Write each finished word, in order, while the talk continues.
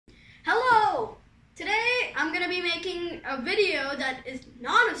gonna be making a video that is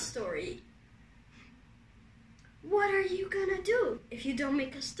not a story. What are you gonna do if you don't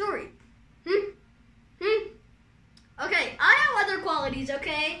make a story? Okay, I have other qualities,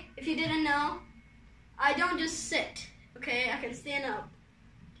 okay? If you didn't know, I don't just sit, okay? I can stand up.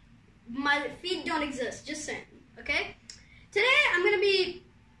 My feet don't exist, just saying, okay? Today, I'm gonna be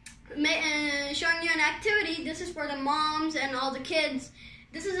showing you an activity. This is for the moms and all the kids.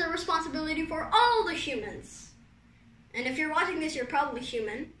 This is a responsibility for all the humans. And if you're watching this, you're probably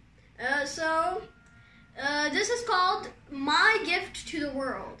human. This is called My Gift to the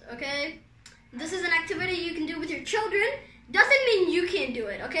World, okay? This is an activity you can do with your children. Doesn't mean you can't do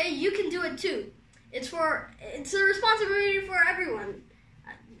it, okay? You can do it too. It's a responsibility for everyone,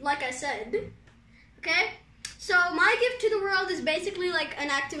 like I said, okay? So My Gift to the World is basically like an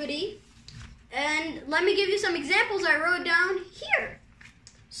activity. And let me give you some examples I wrote down here.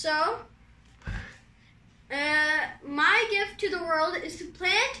 So, my gift to the world is to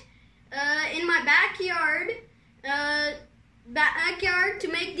plant in my backyard, to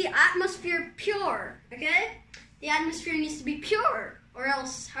make the atmosphere pure, okay? The atmosphere needs to be pure, or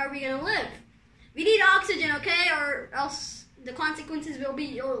else how are we gonna live? We need oxygen, okay? Or else the consequences will be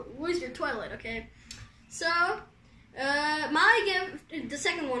you'll lose your toilet, okay? So, my gift, the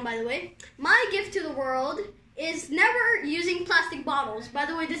second one by the way, my gift to the world is never using plastic bottles. By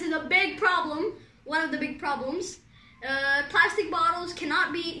the way, this is a big problem, one of the big problems. Plastic bottles can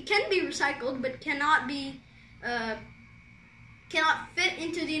be recycled, but cannot fit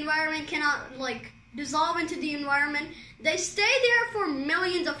into the environment, cannot like dissolve into the environment. They stay there for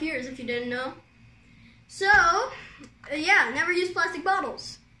millions of years, if you didn't know. So, yeah, never use plastic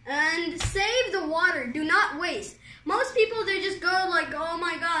bottles. And save the water, do not waste. Most people, they just go like, oh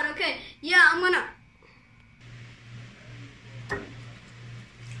my god, okay, yeah, I'm gonna...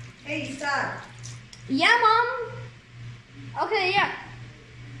 Hey, stop. Yeah, Mom? Okay, yeah.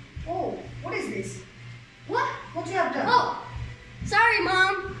 Oh, what is this? What? What you have done? Oh, sorry,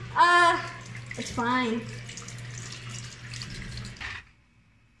 Mom. It's fine.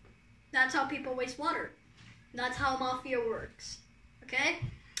 That's how people waste water. That's how mafia works, okay?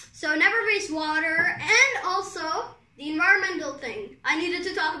 So never waste water, and also the environmental thing. I needed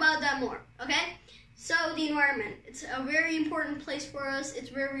to talk about that more, okay? So the environment, it's a very important place for us.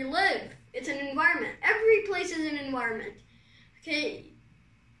 It's where we live. It's an environment. Every place is an environment, okay?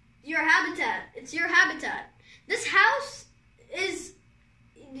 Your habitat, it's your habitat. This house is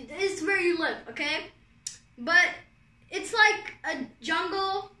where you live, okay? But it's like a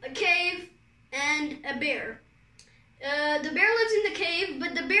jungle, a cave, and a bear. The bear lives in the cave,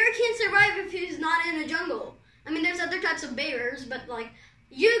 but the bear can't survive if he's not in a jungle. I mean, there's other types of bears, but like,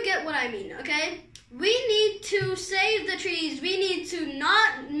 you get what I mean, okay? We need to save the trees. We need to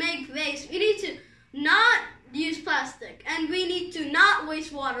not make waste. We need to not use plastic. And we need to not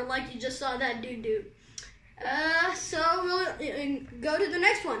waste water like you just saw that dude do. So we'll go to the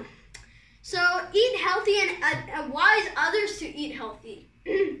next one. So eat healthy and advise others to eat healthy.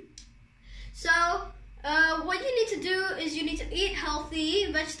 So what you need to do is you need to eat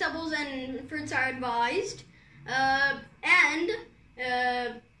healthy. Vegetables and fruits are advised. And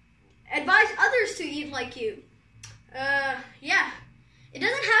advise others to eat like you. Yeah. It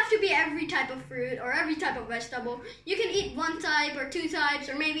doesn't have to be every type of fruit or every type of vegetable. You can eat one type or two types,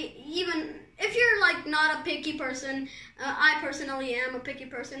 or maybe even if you're like not a picky person. I personally am a picky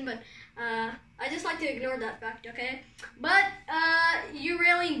person, but I just like to ignore that fact, okay? But you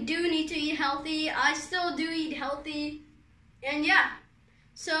really do need to eat healthy. I still do eat healthy. And yeah.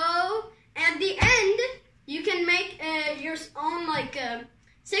 So at the end, you can make your own like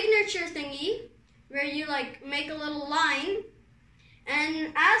signature thingy where you like make a little line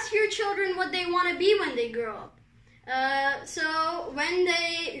and ask your children what they want to be when they grow up. So when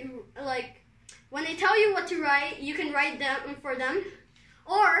they tell you what to write, you can write them for them.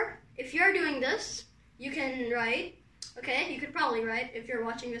 Or if you're doing this, you can write. Okay, you could probably write. If you're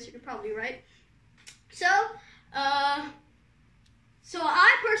watching this, you could probably write. So I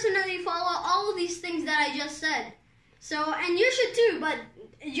personally follow all of these things that I just said. So, and you should too, but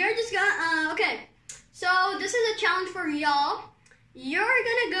you're just gonna, okay. So this is a challenge for y'all. You're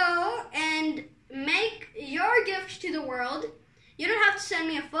gonna go and make your gift to the world. You don't have to send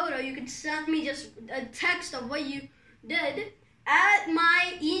me a photo. You can send me just a text of what you did at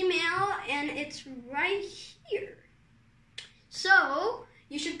my email, and it's right here. So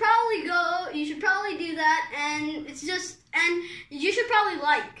you should probably do that, and it's just, and you should probably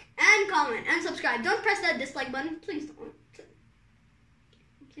like and comment and subscribe. Don't press that dislike button, please don't.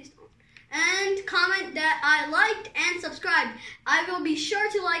 Please don't. And comment that I liked and subscribed. I will be sure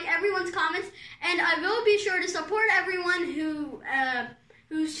to like everyone's comments, and I will be sure to support everyone who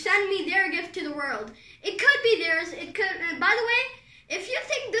send me their gift to the world. It could be theirs. It could. By the way, if you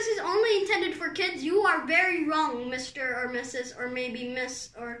think this is only intended for kids, you are very wrong, Mr. or Mrs. or maybe Miss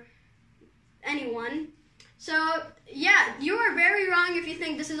or anyone. So, yeah, you are very wrong if you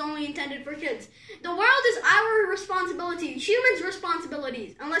think this is only intended for kids. The world is our responsibility, humans'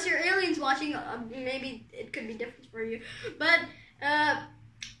 responsibilities. Unless you're aliens watching, maybe it could be different for you. But,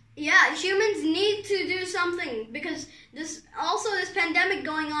 yeah, humans need to do something because this pandemic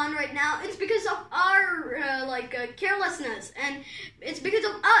going on right now, it's because of our, carelessness, and it's because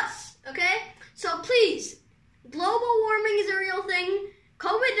of us, okay? So please, global warming is a real thing,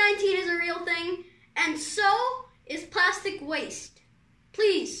 COVID-19 is a real thing, and so is plastic waste.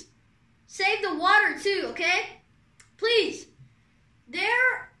 Please, save the water too, okay? Please. We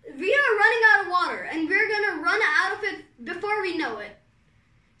are running out of water, and we're gonna run out of it before we know it.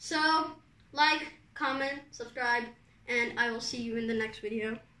 So, like, comment, subscribe, and I will see you in the next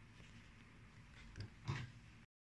video.